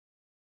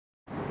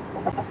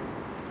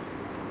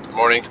Good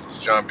morning.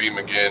 It's John Beam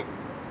again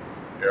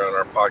here on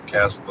our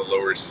podcast, The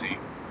Lower Seat.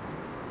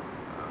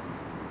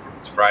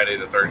 It's Friday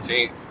the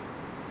 13th.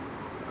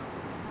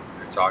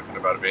 We're talking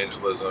about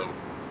evangelism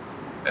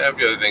and a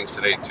few other things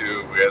today,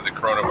 too. We have the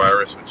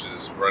coronavirus, which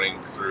is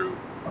running through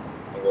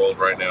the world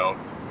right now,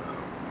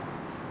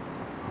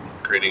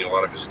 creating a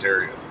lot of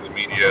hysteria through the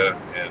media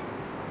and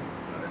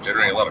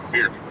generating a lot of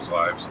fear in people's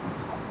lives.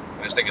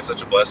 I just think it's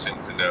such a blessing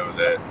to know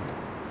that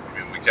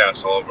we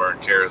cast all of our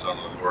cares on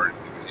the Lord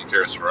because He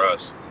cares for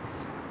us,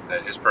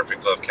 that His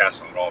perfect love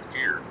casts out all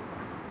fear.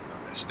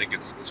 I just think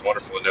it's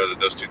wonderful to know that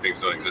those two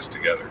things don't exist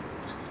together.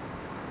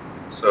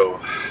 So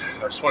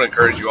I just want to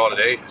encourage you all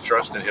today,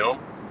 trust in Him.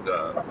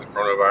 The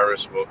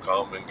coronavirus will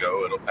come and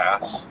go. It'll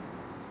pass.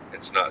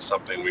 It's not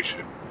something we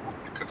should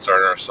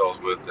concern ourselves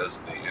with as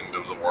the end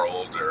of the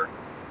world or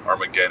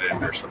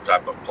Armageddon or some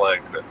type of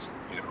plague that's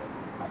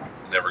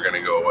never going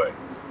to go away.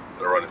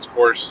 It'll run its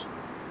course,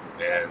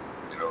 and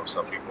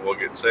some people will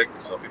get sick.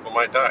 Some people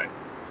might die.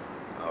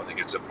 I think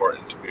it's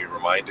important to be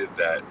reminded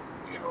that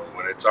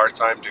when it's our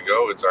time to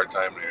go, it's our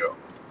time to go.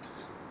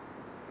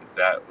 If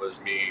that was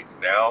me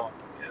now,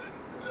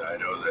 and I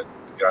know that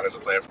God has a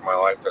plan for my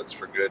life that's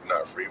for good,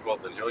 not for evil,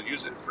 then He'll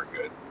use it for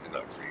good and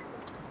not for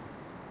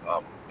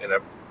evil. And I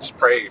just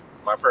pray,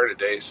 my prayer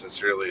today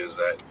sincerely is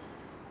that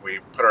we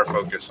put our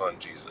focus on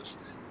Jesus.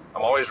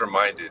 I'm always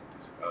reminded,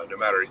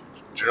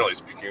 generally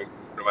speaking,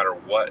 no matter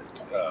what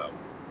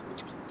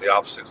the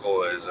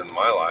obstacle is in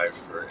my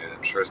life, and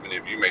I'm sure as many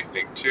of you may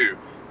think too,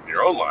 in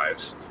your own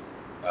lives,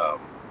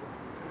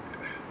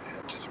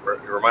 just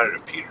reminded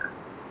of Peter.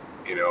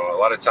 A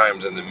lot of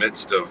times in the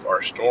midst of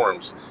our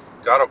storms,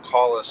 God will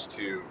call us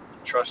to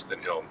trust in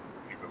Him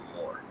even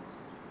more,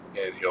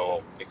 and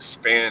He'll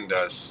expand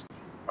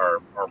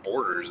our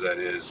borders, that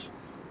is,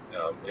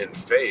 in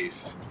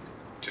faith,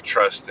 to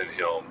trust in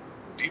Him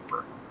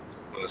deeper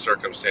when the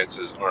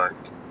circumstances aren't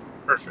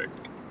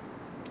perfect.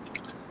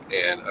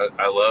 And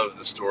I love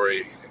the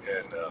story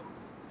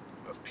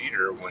of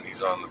Peter when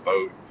he's on the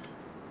boat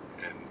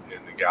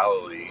in the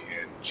Galilee,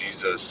 and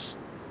Jesus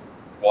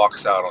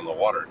walks out on the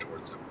water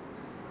towards him.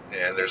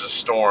 And there's a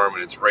storm,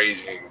 and it's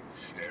raging,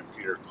 and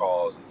Peter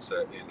calls and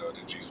said,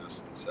 to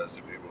Jesus, and says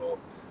if he will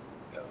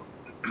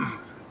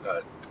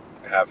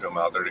have him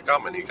out there to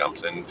come, and he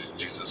comes, and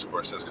Jesus, of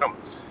course, says, come.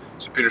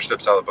 So Peter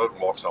steps out of the boat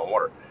and walks on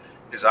water.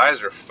 His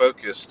eyes are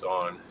focused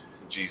on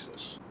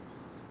Jesus,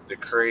 the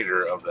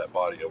creator of that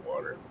body of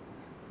water.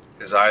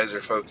 His eyes are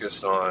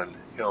focused on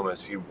Him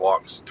as He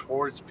walks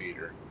towards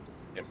Peter,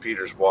 and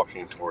Peter's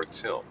walking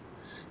towards Him.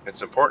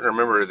 It's important to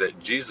remember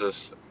that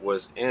Jesus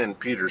was in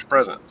Peter's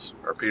presence,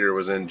 or Peter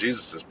was in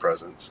Jesus'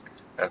 presence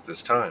at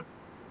this time.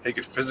 He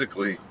could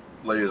physically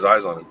lay his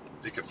eyes on Him.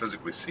 He could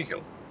physically see Him.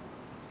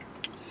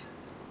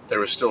 There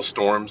were still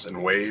storms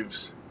and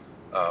waves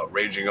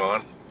raging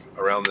on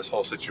around this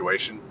whole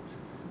situation,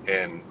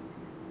 and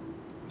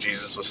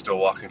Jesus was still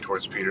walking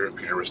towards Peter, and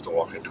Peter was still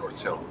walking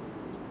towards Him.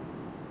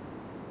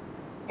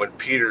 When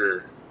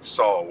Peter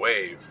saw a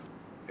wave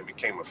and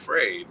became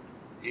afraid,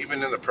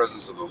 even in the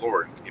presence of the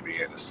Lord, he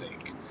began to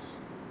sink.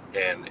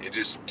 And it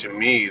just, to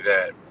me,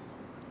 that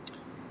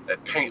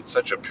paints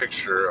such a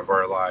picture of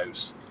our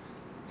lives,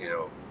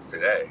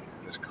 today,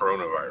 this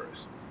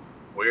coronavirus.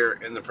 We're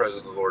in the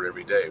presence of the Lord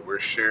every day. We're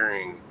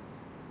sharing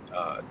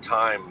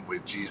time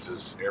with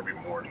Jesus every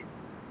morning.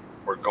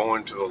 We're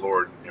going to the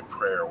Lord in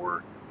prayer.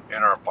 We're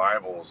in our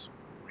Bibles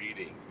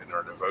reading, in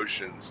our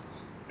devotions,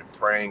 and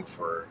praying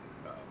for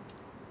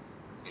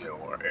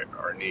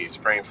our needs,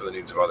 praying for the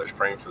needs of others,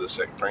 praying for the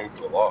sick, praying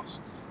for the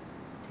lost.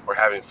 We're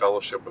having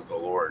fellowship with the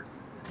Lord.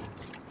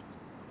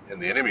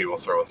 And the enemy will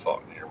throw a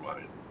thought in your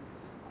mind.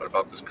 What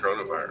about this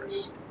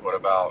coronavirus? What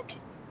about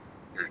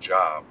your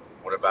job?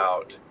 What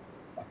about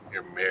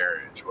your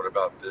marriage? What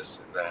about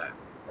this and that?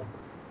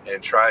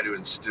 And try to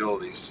instill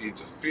these seeds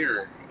of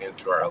fear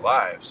into our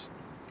lives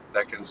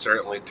that can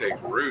certainly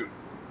take root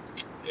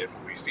if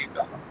we feed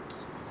them.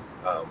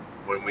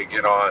 When we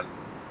get on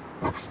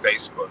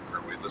Facebook,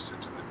 or we listen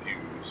to the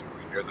news, or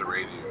we hear the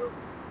radio, or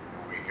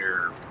we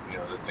hear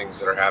the things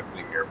that are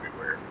happening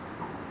everywhere,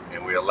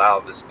 and we allow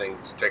this thing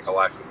to take a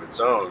life of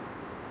its own,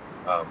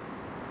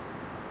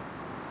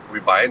 we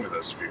buy into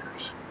those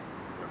fears.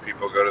 When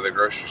people go to the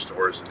grocery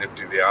stores and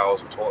empty the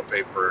aisles of toilet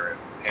paper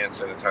and hand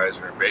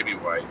sanitizer and baby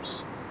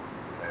wipes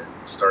and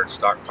start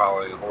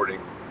stockpiling and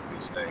hoarding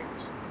these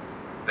things,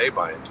 they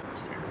buy into the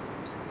fear.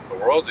 The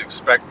world's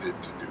expected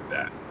to do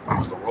that.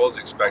 The world's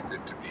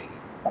expected to be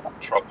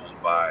troubled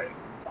by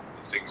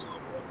the things of the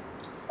world.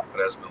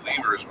 But as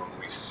believers, when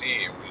we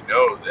see and we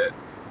know that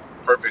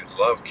perfect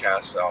love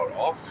casts out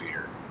all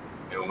fear,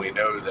 and we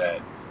know that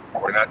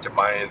we're not to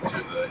buy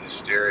into the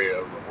hysteria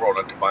of the world,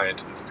 not to buy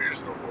into the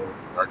fears of the world,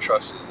 our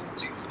trust is in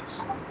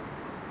Jesus.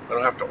 We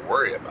don't have to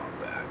worry about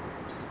that.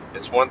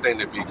 It's one thing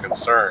to be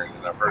concerned,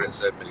 and I've heard it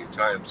said many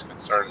times,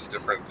 concern is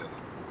different than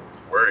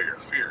worry or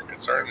fear.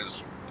 Concern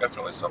is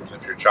definitely something.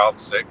 If your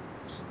child's sick,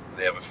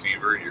 they have a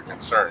fever, you're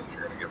concerned.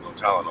 You're going to give them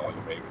Tylenol.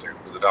 You may even take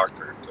them to the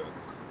doctor to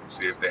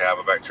see if they have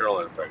a bacterial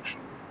infection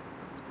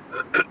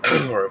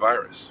or a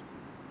virus.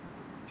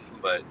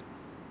 but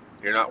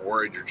you're not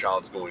worried your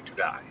child's going to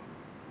die.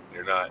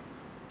 You're not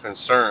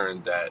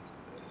concerned that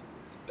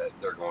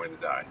they're going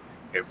to die.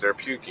 If they're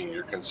puking,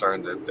 you're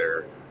concerned that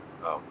they're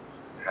um,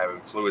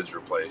 having fluids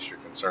replaced. You're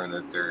concerned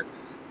that they're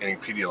getting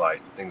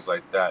Pedialyte, things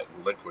like that,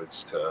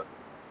 liquids to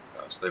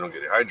so they don't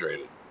get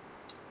dehydrated,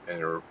 and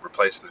you're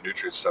replacing the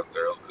nutrient stuff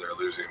they're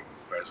losing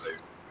as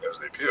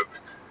they puke.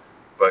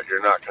 But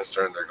you're not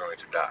concerned they're going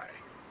to die.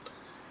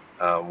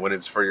 When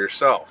it's for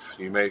yourself,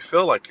 you may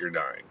feel like you're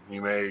dying.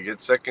 You may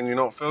get sick and you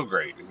don't feel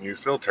great, and you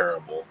feel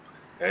terrible,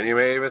 and you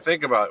may even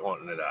think about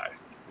wanting to die.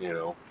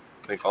 I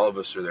think all of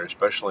us are there,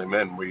 especially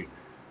men.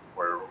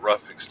 We're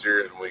rough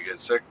exteriors. When we get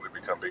sick, we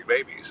become big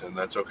babies, and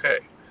that's okay.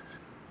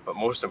 But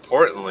most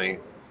importantly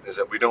is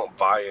that we don't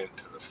buy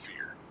into the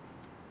fear.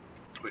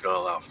 We don't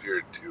allow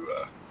fear to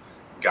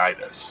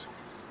guide us.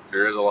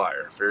 Fear is a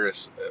liar.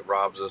 It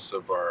robs us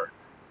of um,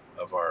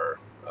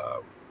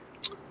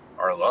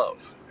 our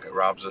love. It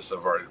robs us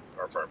of our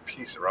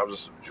peace. It robs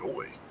us of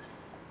joy.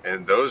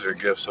 And those are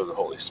gifts of the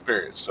Holy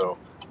Spirit. So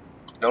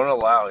don't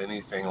allow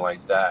anything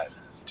like that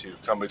to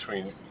come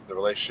between the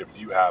relationship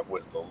you have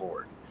with the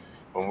Lord.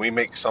 When we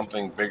make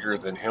something bigger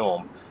than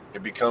Him,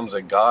 it becomes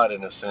a God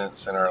in a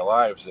sense in our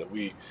lives that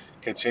we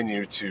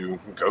continue to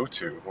go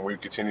to and we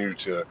continue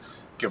to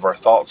give our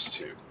thoughts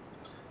to. In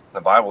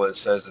the Bible, it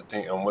says that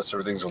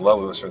whatsoever things are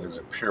lovely, whatsoever things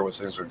are pure,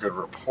 whatsoever things are good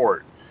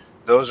report.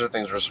 Those are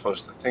things we're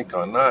supposed to think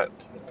on, not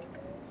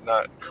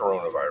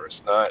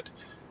coronavirus, not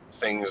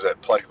things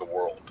that plague the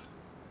world.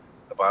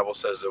 The Bible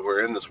says that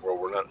we're in this world,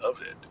 we're not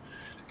of it.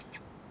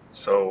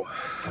 So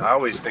I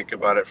always think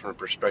about it from the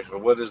perspective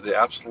of what is the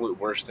absolute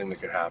worst thing that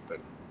could happen.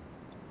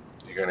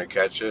 You're going to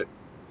catch it.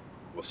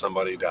 Will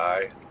somebody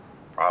die?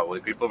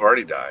 Probably. People have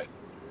already died.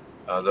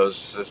 Those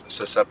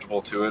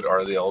susceptible to it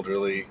are the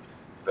elderly,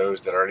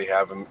 those that already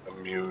have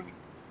immune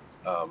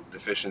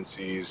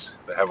deficiencies,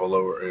 that have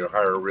a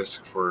higher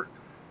risk for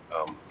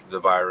the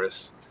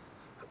virus.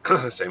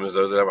 Same as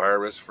those that have a higher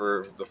risk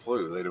for the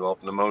flu. They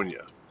develop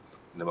pneumonia.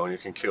 Pneumonia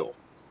can kill.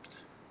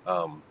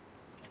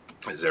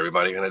 Is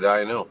everybody going to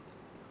die? No.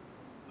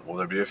 Will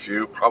there be a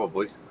few?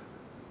 Probably.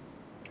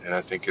 And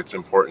I think it's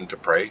important to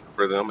pray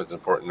for them. It's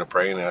important to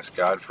pray and ask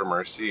God for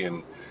mercy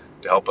and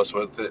to help us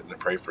with it and to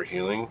pray for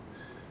healing.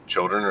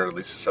 Children are at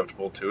least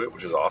susceptible to it,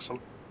 which is awesome.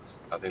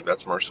 I think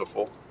that's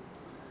merciful.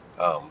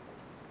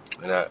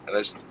 And I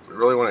just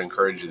really want to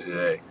encourage you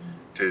today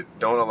to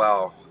don't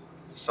allow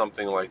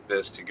something like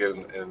this to get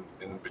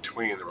in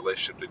between the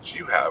relationship that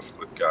you have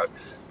with God,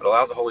 but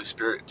allow the Holy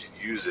Spirit to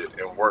use it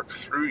and work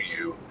through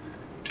you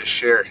to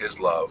share His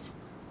love,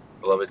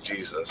 the love of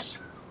Jesus,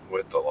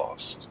 with the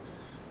lost.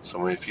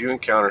 So if you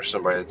encounter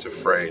somebody that's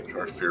afraid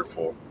or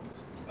fearful,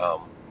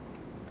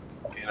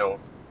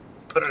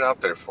 put it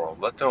out there for them.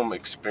 Let them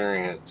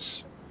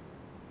experience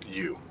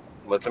you.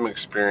 Let them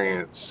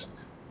experience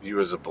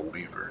you as a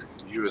believer,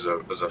 you as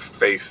a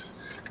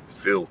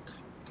faith-filled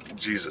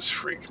Jesus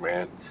freak,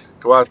 man.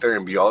 Go out there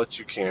and be all that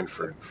you can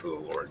for the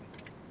Lord.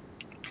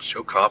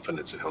 Show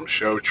confidence in Him.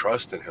 Show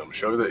trust in Him.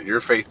 Show that your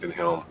faith in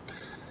Him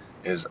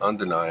is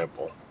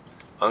undeniable,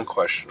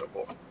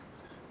 unquestionable,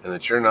 and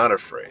that you're not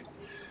afraid,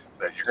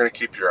 that you're going to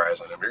keep your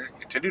eyes on Him. You're going to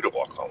continue to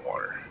walk on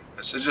water.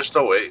 This is just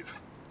a wave.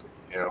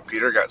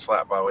 Peter got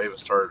slapped by a wave and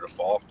started to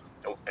fall,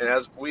 and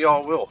as we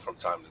all will from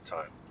time to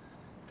time.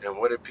 And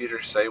what did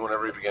Peter say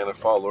whenever he began to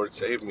fall? Lord,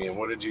 save me. And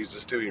what did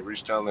Jesus do? He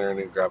reached down there and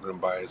he grabbed him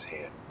by his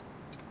hand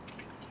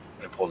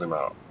and pulled him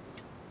out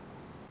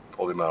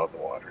of the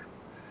water.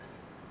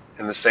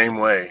 In the same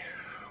way,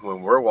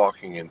 when we're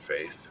walking in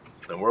faith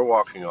and we're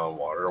walking on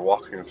water, or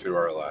walking through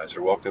our lives,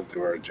 or walking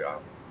through our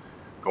job,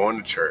 going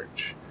to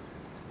church,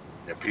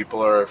 and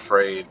people are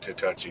afraid to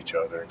touch each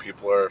other, and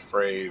people are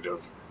afraid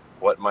of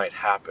what might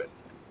happen,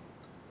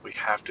 we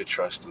have to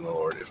trust in the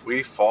Lord. If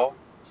we fall,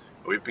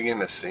 we begin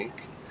to sink,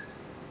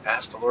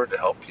 ask the Lord to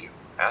help you.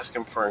 Ask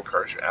Him for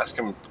encouragement. Ask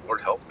Him,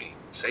 Lord, help me.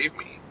 Save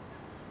me.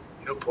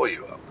 He'll pull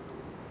you up.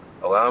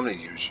 Allow Him to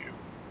use you.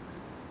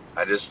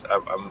 I'm just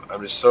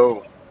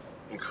so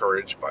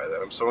encouraged by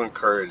that. I'm so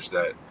encouraged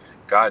that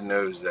God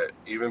knows that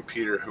even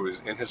Peter, who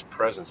was in His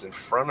presence, in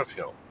front of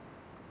Him,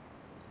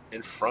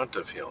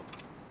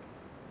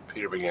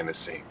 Peter began to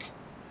sink.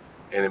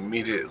 And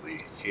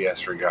immediately he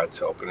asked for God's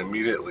help. And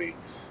immediately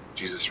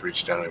Jesus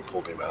reached down and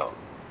pulled him out.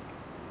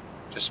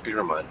 Just be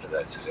reminded of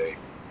that today.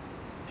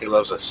 He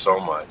loves us so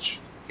much.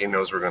 He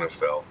knows we're going to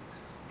fail.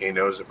 He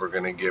knows that we're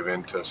going to give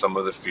in to some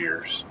of the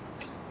fears.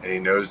 And He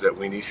knows that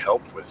we need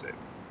help with it.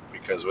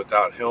 Because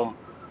without Him,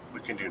 we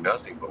can do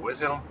nothing. But with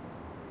Him,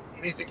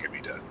 anything can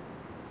be done.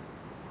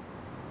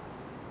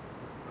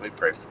 Let me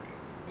pray for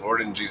you.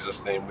 Lord, in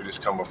Jesus' name, we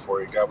just come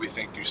before You. God, we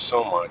thank You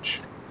so much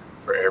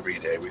for every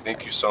day. We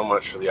thank You so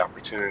much for the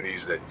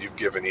opportunities that You've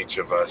given each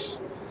of us,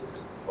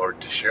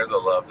 Lord, to share the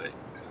love that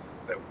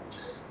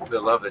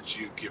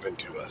You've given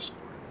to us,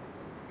 Lord.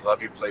 The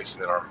love You placed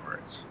in our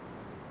hearts.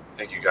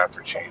 Thank You, God,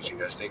 for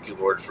changing us. Thank You,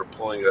 Lord, for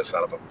pulling us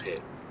out of a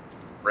pit,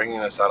 bringing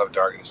us out of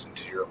darkness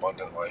into Your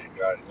abundant light,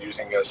 God, and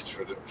using us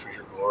for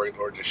Your glory,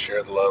 Lord, to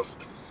share the love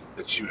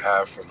that You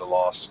have for the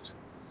lost.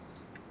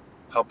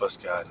 Help us,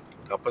 God.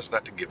 Help us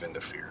not to give in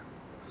to fear.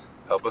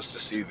 Help us to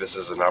see this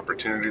as an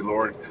opportunity,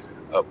 Lord,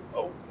 a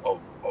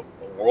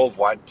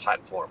worldwide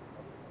platform.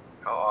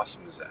 How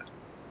awesome is that?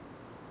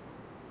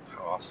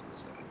 How awesome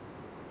is that?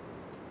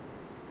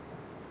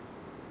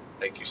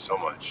 Thank you so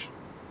much.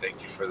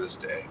 Thank you for this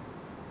day.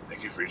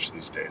 Thank you for each of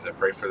these days. I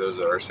pray for those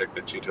that are sick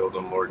that you'd heal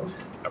them, Lord.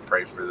 I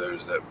pray for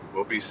those that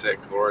will be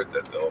sick, Lord,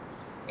 that they'll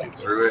get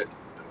through it,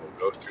 and we'll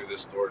go through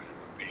this, Lord. It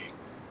would be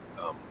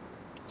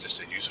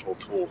just a useful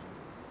tool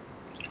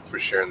for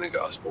sharing the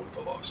gospel with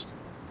the lost.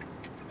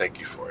 Thank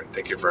you for it.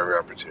 Thank you for every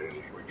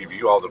opportunity. We give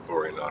you all the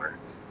glory and honor.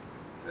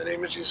 In the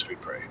name of Jesus we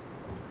pray.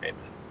 Amen.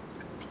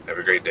 Have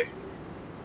a great day.